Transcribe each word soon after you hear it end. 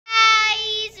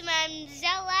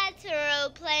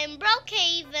playing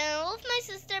Brookhaven with my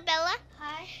sister Bella.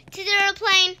 Hi. Today we're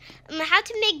playing how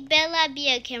to make Bella be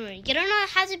a Karen. You don't know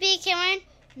how to be a Karen?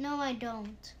 No, I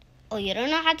don't. Oh, you don't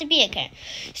know how to be a Karen.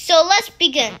 So let's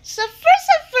begin. So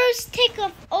first, take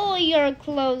off all your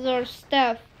clothes or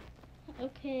stuff.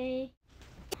 Okay.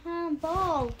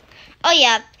 Ball. Oh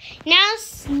yeah.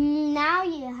 Now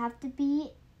you have to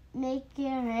make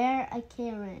your hair a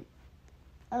Karen.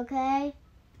 Okay?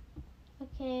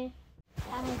 Okay.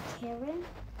 I'm a Karen?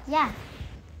 Yeah.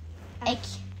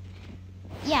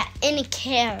 In a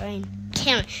Karen.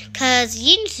 Because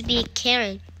you need to be a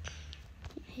Karen.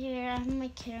 Here, I'm a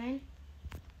Karen.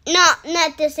 No,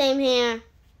 not the same hair.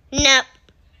 Nope.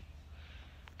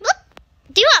 Look,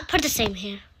 do you want to put the same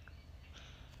hair?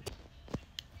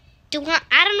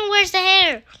 I don't know where's the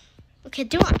hair. Okay,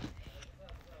 do you want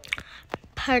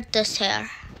put this hair?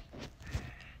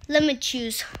 Let me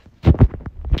choose.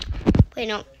 Wait,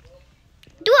 no.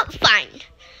 Do it fine.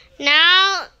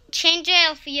 Now, change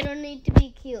it if you don't need to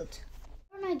be cute.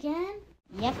 Karen again?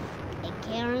 Yep, a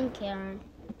Karen.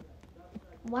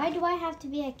 Why do I have to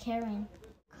be a Karen?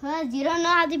 Because you don't know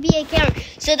how to be a Karen.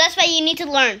 So that's why you need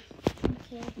to learn.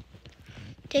 Okay.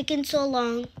 Taking so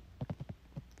long.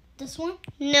 This one?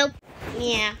 Nope.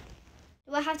 Yeah.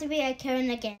 Do I have to be a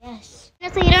Karen again? Yes.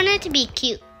 So you don't need to be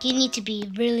cute. You need to be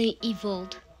really evil.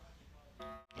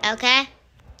 Okay?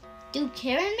 Do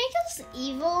Karen make us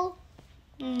evil?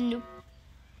 Nope.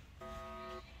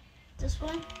 This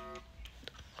one?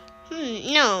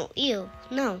 No. Ew.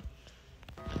 No.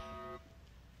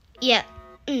 Yeah.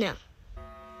 No.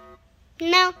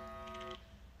 No.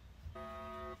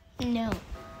 No.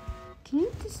 Can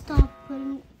you just stop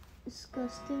putting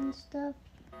disgusting stuff?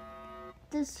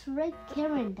 This red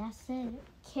Karen, that's it.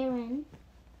 Karen.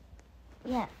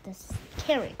 Yeah, this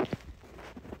Karen.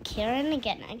 Karen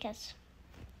again, I guess.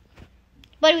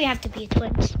 But we have to be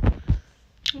twins.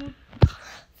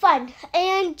 Fun.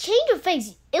 And change your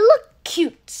face. It looks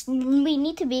cute. We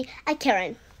need to be a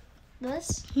Karen.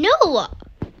 This? No.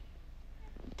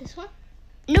 This one?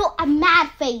 No, a mad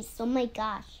face. Oh my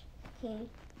gosh. Okay.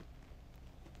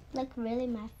 Like really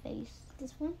mad face.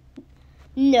 This one?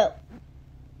 No.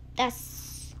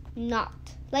 That's not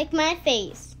like my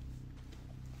face.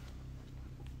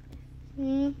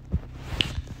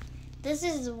 This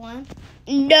is the one.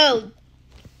 No.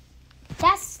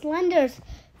 That's Slender's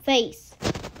face.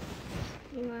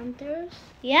 Slender's?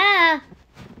 Yeah.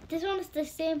 This one is the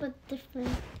same but different.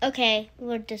 Okay,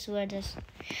 we're this.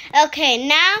 Okay,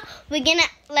 now we're gonna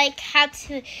have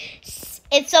to.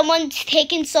 If someone's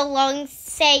taking so long,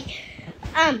 say,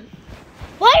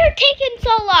 why are you taking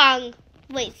so long?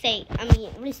 Wait,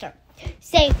 restart.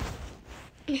 Say,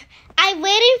 I'm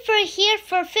waiting here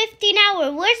for 15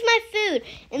 hours. Where's my food?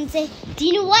 And say, do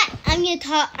you know what? I'm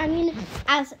gonna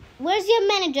ask, where's your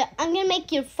manager? I'm gonna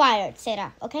make you fired. Say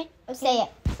that, okay? Say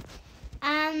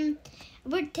it.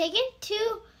 We're taking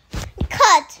two.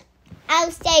 Cut. I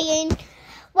was saying,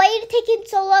 why are you taking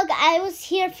so long? I was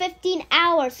here 15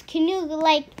 hours. Can you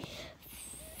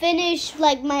finish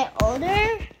my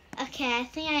order? Okay, I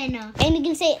think I know. And you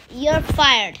can say you're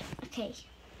fired. Okay.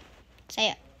 Say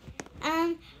it.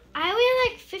 I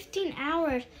waited 15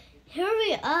 hours.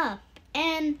 Hurry up.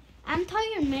 And I'm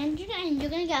telling your manager and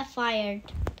you're gonna get fired.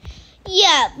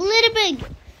 Yeah, a little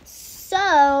bit.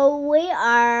 So we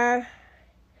are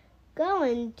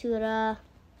going to the.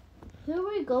 Who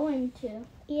are we going to?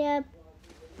 Yep,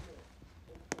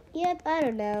 I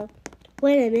don't know.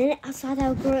 Wait a minute. I saw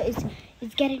that girl is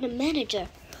getting a manager.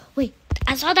 Wait,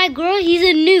 I saw that girl. He's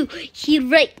a new. He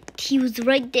was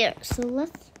right there. So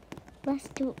let's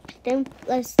do it. Then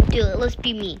let's do it. Let's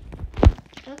be mean.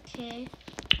 Okay.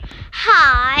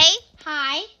 Hi.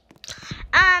 Hi.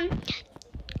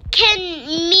 Can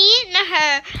me and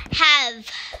her have?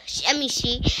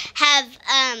 She have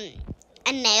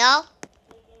a nail.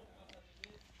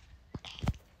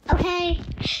 Okay.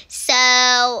 So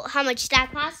how much does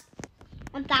that cost?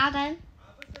 1,000.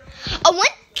 Oh,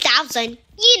 1,000.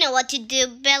 You know what to do,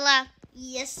 Bella.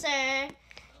 Yes, sir.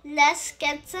 Let's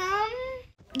get some.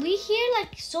 We here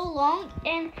so long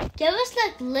and give us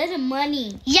little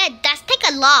money. Yeah, that's take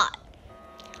a lot.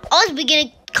 Or we're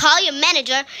gonna call your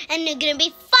manager and you're gonna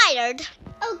be fired.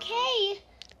 Okay.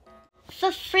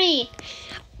 For free.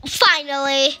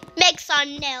 Finally, make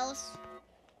some nails.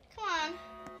 Come on.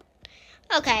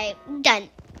 Okay, done.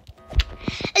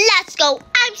 Let's go.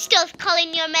 I'm still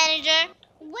calling your manager.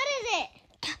 What is it?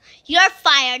 You're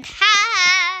fired.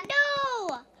 Ha!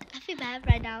 No. I feel bad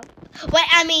right now.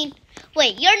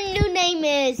 Wait, your new name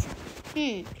is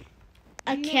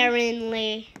Karen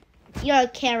Lee. You're a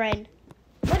Karen.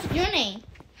 What's your name?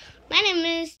 My name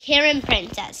is Karen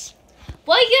Princess.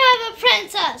 Why you have a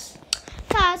princess?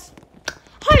 Cause,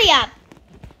 hurry up.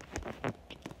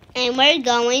 And we're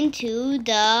going to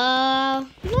the.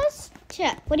 Let's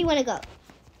check. Where do you want to go?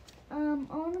 I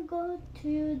want to go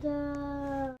to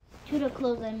the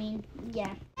clothes. I mean,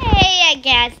 yeah. Hey, I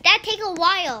guess that take a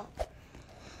while.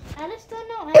 I just don't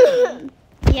know anything.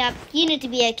 Yep, you need to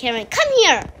be a Karen. Come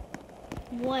here.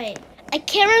 What? A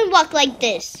Karen walk like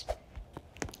this.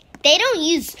 They don't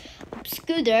use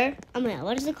scooter.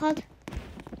 What is it called?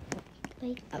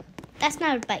 Bike. Oh, that's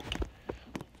not a bike.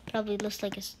 Probably looks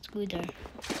like a scooter.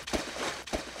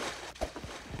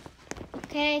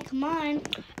 Okay, come on.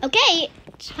 Okay.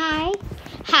 Hi.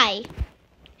 Hi.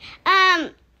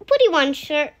 What do you want,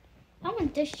 shirt? I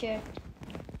want this shirt.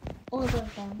 All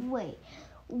of them. Wait.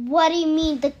 What do you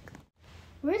mean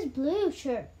Where's blue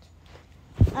shirt?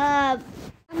 I'm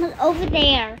over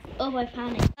there. Oh, I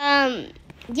found it.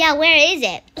 Yeah, where is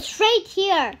it? It's right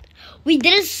here. We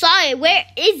didn't saw it. Where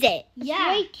is it? Yeah.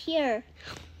 Right here.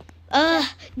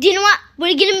 Do you know what?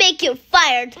 We're gonna make you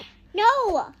fired.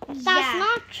 No, that's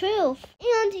not true.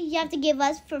 And you have to give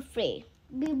us for free.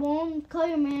 We won't call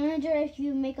your manager if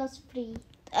you make us free.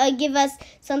 Give us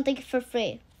something for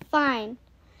free. Fine.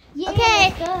 Yeah, Okay.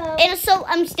 let's go. And so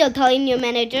I'm still telling your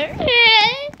manager.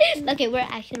 Okay, we're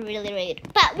actually really late.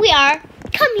 But we are.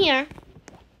 Come here.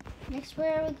 Next,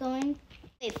 where are we going?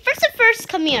 Wait, first,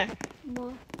 come here.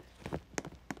 Well,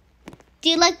 Do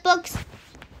you like books?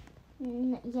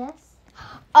 yes.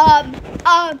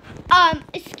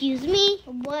 Excuse me?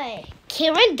 What?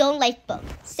 Karen don't like books.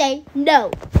 Say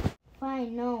no.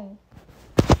 Fine, no.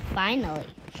 Finally.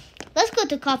 Let's go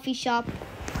to coffee shop.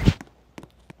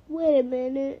 Wait a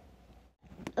minute.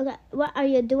 Okay, what are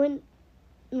you doing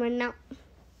right now?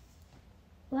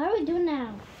 What are we doing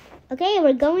now? Okay,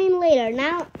 we're going later.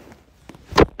 Now,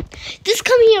 just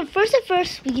come here. First,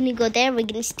 we're gonna go there. We're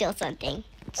gonna steal something.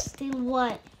 Steal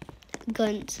what?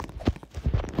 Guns.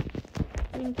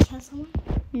 We're gonna kill someone?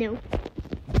 No.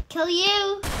 Kill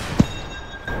you?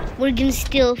 We're gonna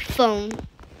steal phone.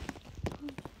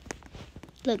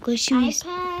 Look, what should we?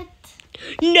 iPad?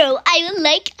 No, I would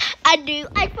like a new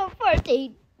iPhone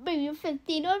 14, maybe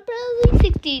 15 or probably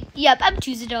 16. Yep, I'm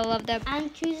choosing all of them. I'm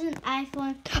choosing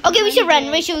iPhone. Okay, we should run.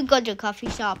 100. We should go to a coffee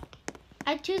shop.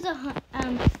 I choose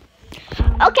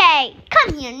Okay,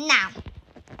 come here now.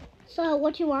 So,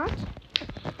 what you want?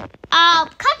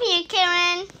 Come here,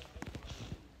 Karen.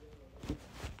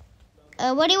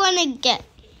 What do you want to get?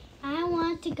 I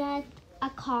want to get a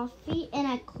coffee and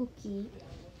a cookie.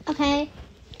 Okay.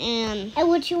 And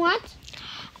what you want?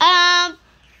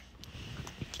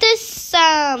 this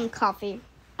coffee.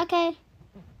 Okay.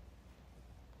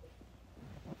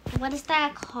 What does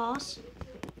that cost?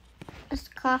 This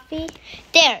coffee.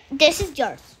 There. This is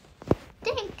yours.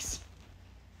 Thanks.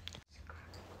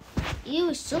 Ew,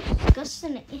 it's so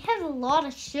disgusting. It has a lot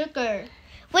of sugar.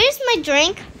 Where's my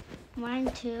drink?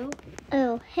 Mine too.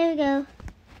 Oh, here we go.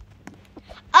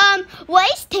 Why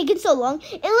is it taking so long?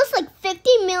 It looks like 50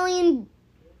 million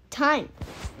times.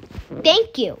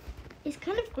 Thank you. It's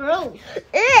kind of gross.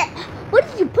 Ugh. What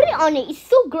did you put it on it? It's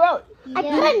so gross. I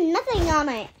put nothing on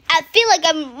it. I feel like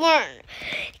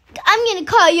I'm gonna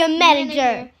call your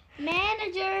manager.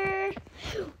 Manager.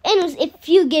 And if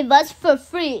you give us for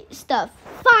free stuff.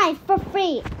 Fine, for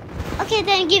free. Okay,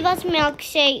 then give us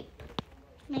milkshake.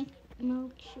 Make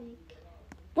milkshake.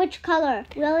 Which color?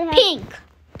 We only have Pink.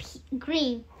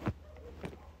 Green.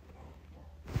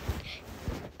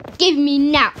 Give me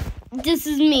now. This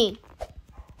is me.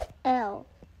 L.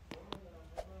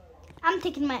 I'm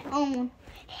taking my own.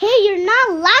 Hey, you're not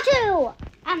allowed to.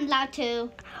 I'm allowed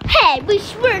to. Hey,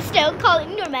 we're still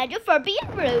calling your manager for being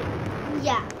rude.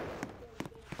 Yeah.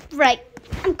 Right.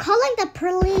 I'm calling the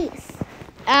police.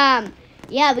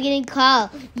 Yeah, we're getting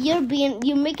called. You're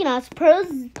making us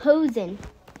posing.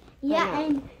 Yeah, Right now.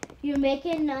 and you're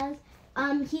making us.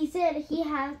 He said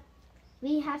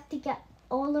we have to get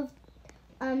all of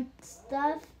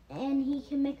stuff, and he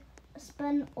can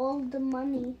spend all the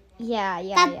money. Yeah.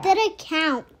 That didn't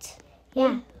count.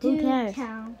 Yeah, It who do cares?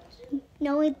 Count.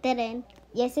 No, it didn't.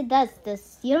 Yes, it does.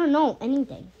 This you don't know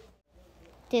anything.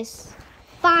 This.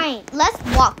 Fine. Let's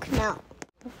walk now.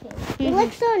 Okay. You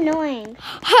look so annoying.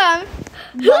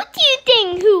 Who do you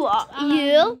think who are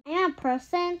you? I'm a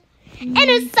person.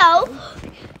 And so,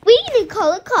 we need to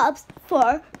call the cops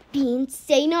for being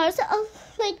saying us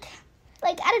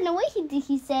like I don't know what did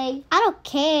he say. I don't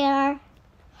care.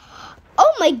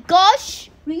 Oh my gosh!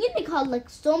 We're gonna call like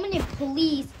so many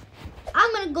police.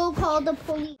 I'm gonna go call the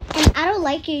police. And I don't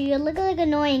like you. You look like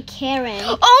annoying Karen.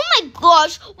 Oh my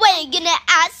gosh! What are you gonna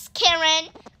ask, Karen?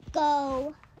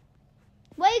 Go.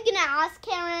 What are you gonna ask,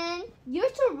 Karen? You're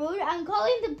so rude. I'm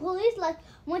calling the police, like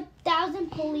 1,000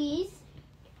 police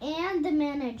and the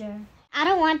manager. I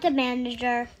don't want the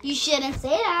manager. You shouldn't say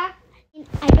that.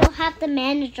 I don't have the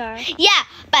manager. Yeah,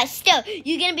 but still,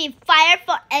 you're gonna be fired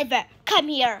forever. Come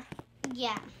here.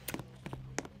 Yeah.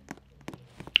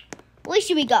 Where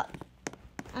should we go?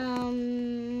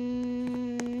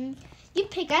 You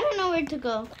pick. I don't know where to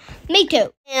go. Me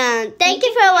too. And thank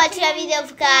you for watching our video,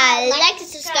 guys. Like and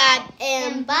subscribe,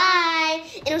 and bye.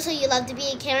 And also, you love to be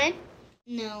a Karen?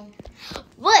 No.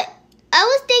 What? I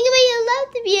was thinking about you love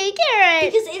to be a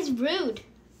Karen. Because it's rude.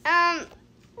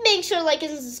 Make sure to like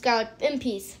and subscribe. In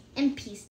peace. In peace.